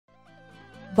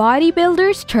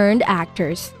Bodybuilders turned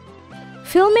actors.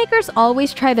 Filmmakers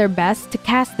always try their best to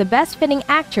cast the best-fitting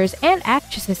actors and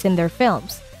actresses in their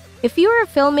films. If you are a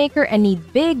filmmaker and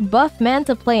need big, buff men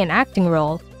to play an acting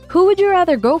role, who would you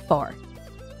rather go for?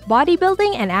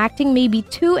 Bodybuilding and acting may be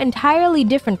two entirely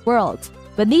different worlds,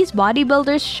 but these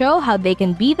bodybuilders show how they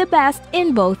can be the best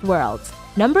in both worlds.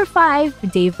 Number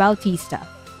 5. Dave Bautista.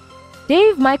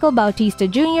 Dave Michael Bautista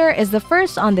Jr. is the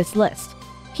first on this list.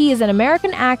 He is an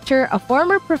American actor, a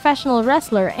former professional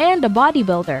wrestler, and a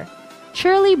bodybuilder.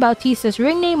 Surely Bautista's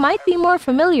ring name might be more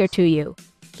familiar to you.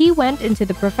 He went into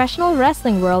the professional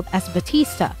wrestling world as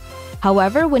Batista.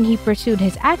 However, when he pursued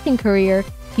his acting career,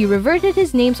 he reverted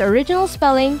his name's original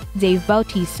spelling, Dave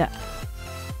Bautista.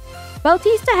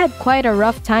 Bautista had quite a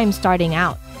rough time starting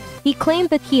out. He claimed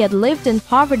that he had lived in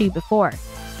poverty before.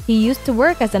 He used to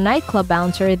work as a nightclub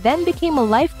bouncer, then became a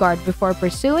lifeguard before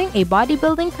pursuing a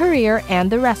bodybuilding career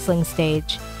and the wrestling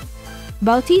stage.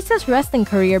 Bautista's wrestling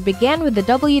career began with the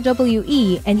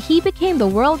WWE, and he became the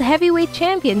World Heavyweight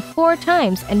Champion 4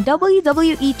 times and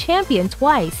WWE Champion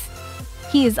twice.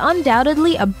 He is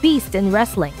undoubtedly a beast in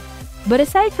wrestling. But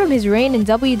aside from his reign in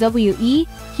WWE,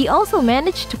 he also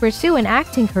managed to pursue an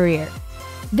acting career.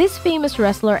 This famous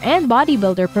wrestler and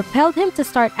bodybuilder propelled him to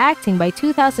start acting by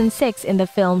 2006 in the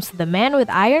films The Man with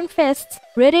Iron Fists,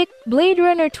 Riddick, Blade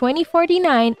Runner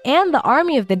 2049, and The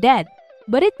Army of the Dead.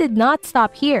 But it did not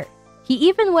stop here. He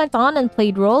even went on and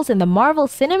played roles in the Marvel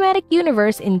Cinematic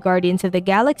Universe in Guardians of the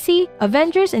Galaxy,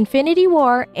 Avengers Infinity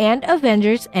War, and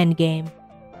Avengers Endgame.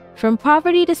 From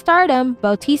poverty to stardom,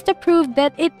 Bautista proved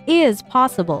that it is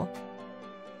possible.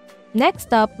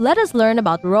 Next up, let us learn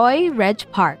about Roy "Reg"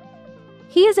 Park.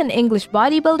 He is an English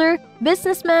bodybuilder,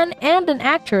 businessman, and an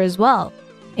actor as well.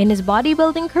 In his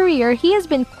bodybuilding career, he has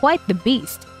been quite the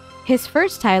beast. His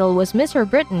first title was Mr.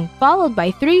 Britain, followed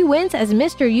by 3 wins as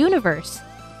Mr. Universe.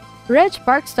 Reg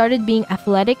Park started being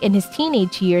athletic in his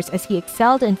teenage years as he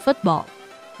excelled in football.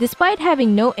 Despite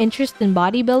having no interest in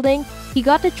bodybuilding, he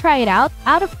got to try it out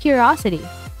of curiosity.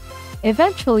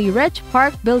 Eventually, Reg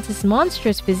Park built his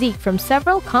monstrous physique from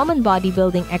several common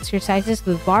bodybuilding exercises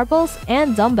with barbells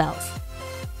and dumbbells.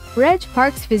 Reg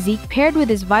Park's physique paired with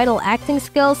his vital acting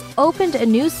skills opened a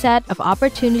new set of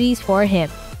opportunities for him.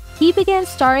 He began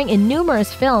starring in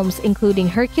numerous films including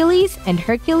Hercules and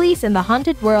Hercules in the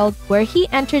Haunted World, where he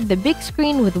entered the big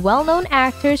screen with well-known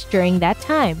actors during that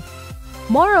time.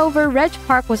 Moreover, Reg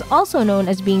Park was also known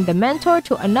as being the mentor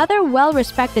to another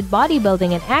well-respected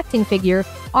bodybuilding and acting figure,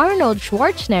 Arnold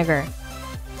Schwarzenegger.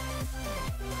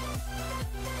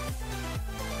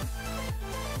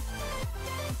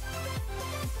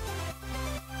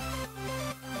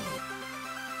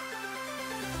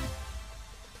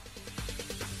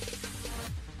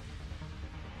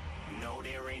 No,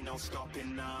 there ain't no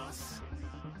stopping us.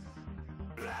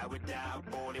 Fly without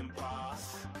boarding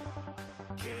pass.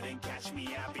 Couldn't catch me,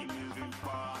 I'll be moving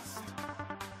fast.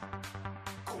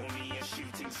 Call me a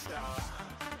shooting star.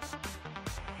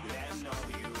 Let 'em know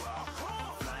who you are.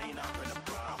 Flying up in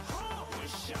a bar.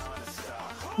 Wish on a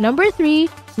star. Number 3.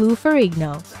 Lou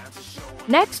Ferrigno.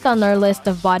 Next on our list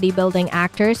of bodybuilding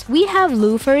actors, we have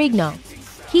Lou Ferrigno.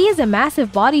 He is a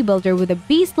massive bodybuilder with a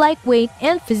beast-like weight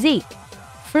and physique.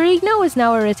 Ferrigno is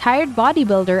now a retired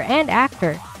bodybuilder and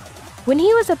actor. When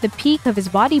he was at the peak of his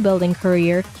bodybuilding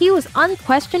career, he was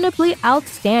unquestionably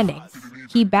outstanding.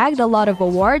 He bagged a lot of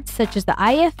awards such as the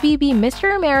IFBB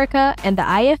Mr. America and the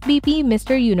IFBB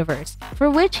Mr. Universe, for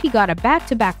which he got a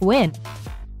back-to-back win.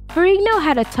 Ferrigno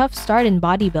had a tough start in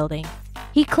bodybuilding.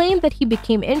 He claimed that he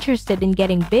became interested in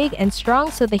getting big and strong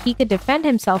so that he could defend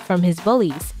himself from his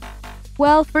bullies.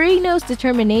 Well, Ferrigno's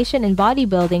determination in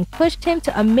bodybuilding pushed him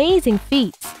to amazing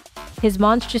feats. His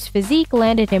monstrous physique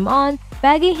landed him on,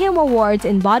 bagging him awards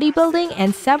in bodybuilding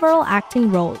and several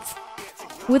acting roles.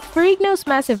 With Ferrigno's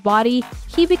massive body,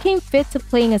 he became fit to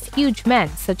playing as huge men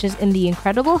such as in The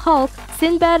Incredible Hulk,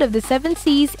 Sinbad of the Seven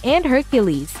Seas, and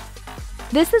Hercules.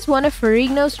 This is one of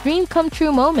Ferrigno's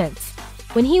dream-come-true moments.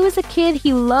 When he was a kid,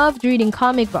 he loved reading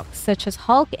comic books such as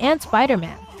Hulk and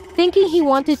Spider-Man, thinking he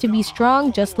wanted to be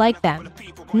strong just like them.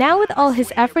 Now with all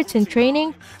his efforts in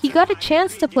training, he got a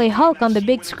chance to play Hulk on the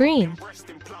big screen.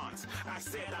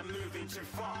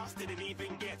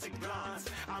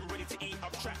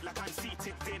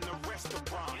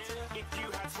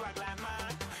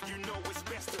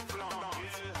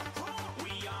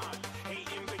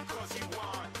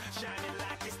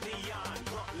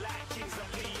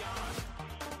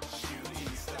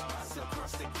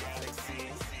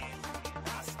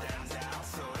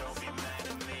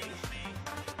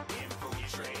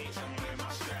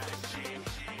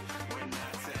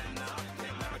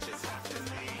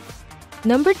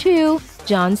 Number 2.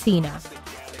 John Cena.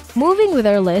 Moving with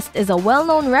our list is a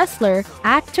well-known wrestler,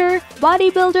 actor,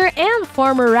 bodybuilder, and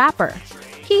former rapper.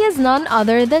 He is none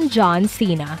other than John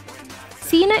Cena.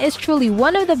 Cena is truly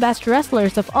one of the best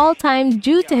wrestlers of all time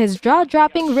due to his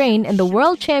jaw-dropping reign in the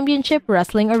World Championship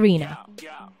Wrestling arena.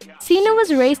 Cena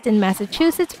was raised in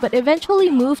Massachusetts but eventually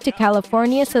moved to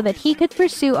California so that he could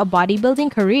pursue a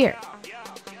bodybuilding career.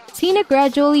 Cena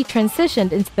gradually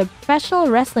transitioned into the professional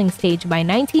wrestling stage by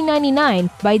 1999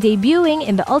 by debuting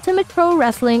in the Ultimate Pro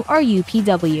Wrestling or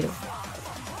UPW.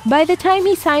 By the time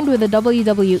he signed with the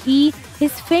WWE,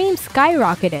 his fame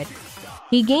skyrocketed.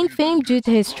 He gained fame due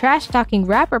to his trash-talking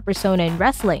rapper persona in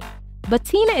wrestling. But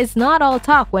Cena is not all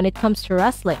talk when it comes to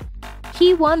wrestling.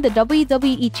 He won the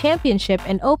WWE Championship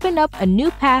and opened up a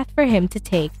new path for him to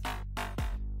take.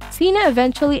 Cena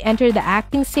eventually entered the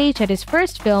acting stage at his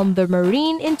first film, The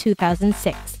Marine, in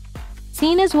 2006.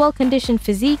 Cena's well-conditioned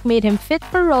physique made him fit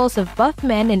for roles of buff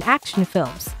men in action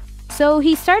films. So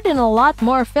he starred in a lot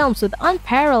more films with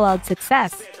unparalleled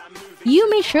success. You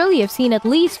may surely have seen at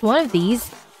least one of these: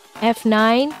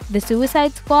 F9, The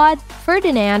Suicide Squad,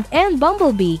 Ferdinand, and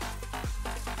Bumblebee.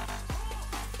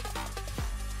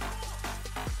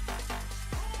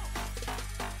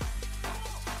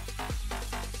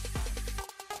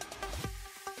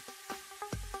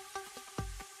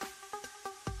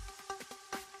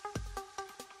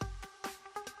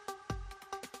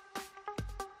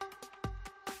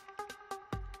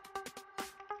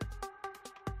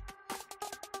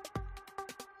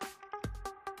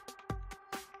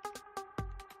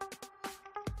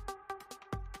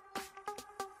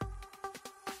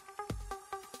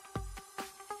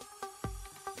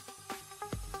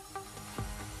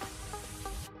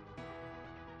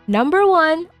 Number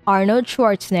 1. Arnold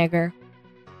Schwarzenegger.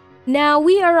 Now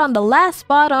we are on the last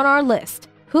spot on our list.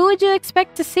 Who would you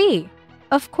expect to see?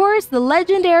 Of course, the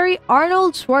legendary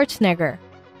Arnold Schwarzenegger.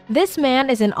 This man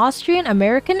is an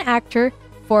Austrian-American actor,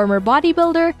 former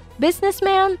bodybuilder,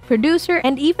 businessman, producer,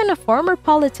 and even a former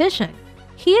politician.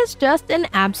 He is just an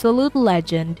absolute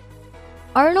legend.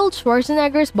 Arnold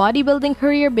Schwarzenegger's bodybuilding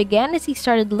career began as he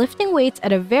started lifting weights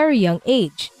at a very young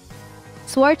age.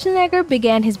 Schwarzenegger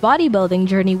began his bodybuilding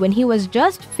journey when he was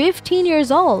just 15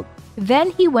 years old.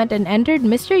 Then he went and entered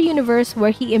Mr. Universe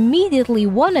where he immediately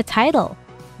won a title.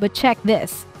 But check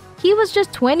this, he was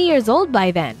just 20 years old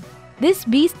by then. This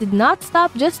beast did not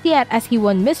stop just yet as he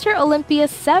won Mr. Olympia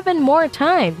 7 more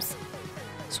times.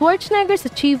 Schwarzenegger's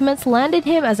achievements landed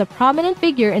him as a prominent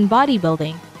figure in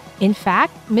bodybuilding. In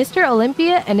fact, Mr.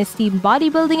 Olympia, an esteemed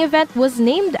bodybuilding event, was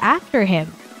named after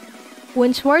him.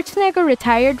 When Schwarzenegger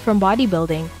retired from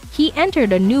bodybuilding, he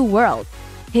entered a new world.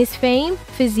 His fame,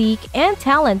 physique, and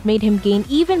talent made him gain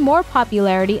even more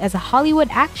popularity as a Hollywood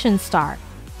action star.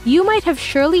 You might have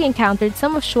surely encountered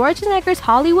some of Schwarzenegger's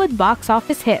Hollywood box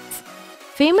office hits.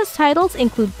 Famous titles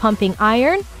include Pumping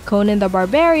Iron, Conan the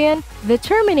Barbarian, The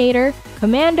Terminator,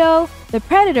 Commando, The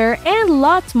Predator, and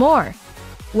lots more.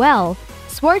 Well,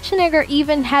 Schwarzenegger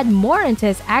even had more into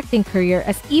his acting career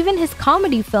as even his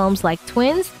comedy films like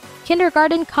Twins,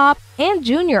 Kindergarten Cop, and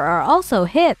Junior are also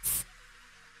hits.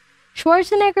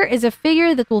 Schwarzenegger is a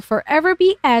figure that will forever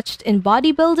be etched in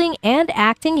bodybuilding and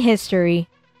acting history.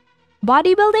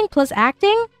 Bodybuilding plus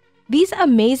acting? These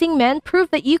amazing men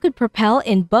prove that you could propel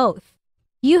in both.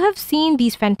 You have seen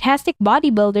these fantastic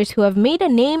bodybuilders who have made a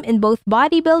name in both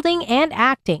bodybuilding and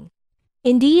acting.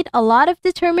 Indeed, a lot of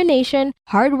determination,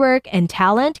 hard work, and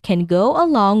talent can go a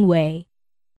long way.